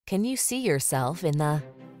Can you see yourself in the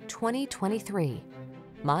 2023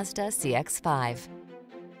 Mazda CX-5?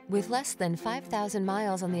 With less than 5,000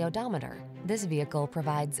 miles on the odometer, this vehicle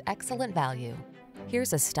provides excellent value.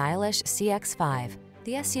 Here's a stylish CX-5,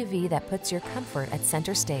 the SUV that puts your comfort at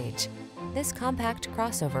center stage. This compact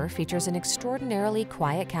crossover features an extraordinarily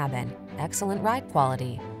quiet cabin, excellent ride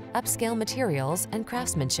quality, upscale materials and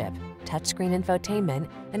craftsmanship, touchscreen infotainment,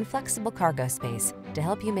 and flexible cargo space to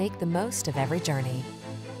help you make the most of every journey.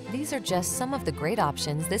 These are just some of the great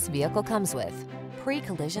options this vehicle comes with: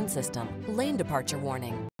 pre-collision system, lane departure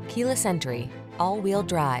warning, keyless entry, all-wheel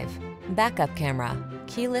drive, backup camera,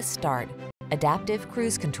 keyless start, adaptive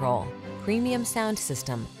cruise control, premium sound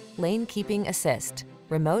system, lane keeping assist,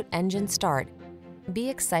 remote engine start. Be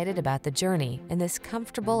excited about the journey in this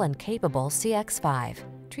comfortable and capable CX-5.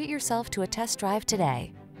 Treat yourself to a test drive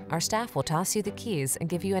today. Our staff will toss you the keys and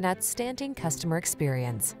give you an outstanding customer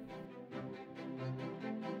experience.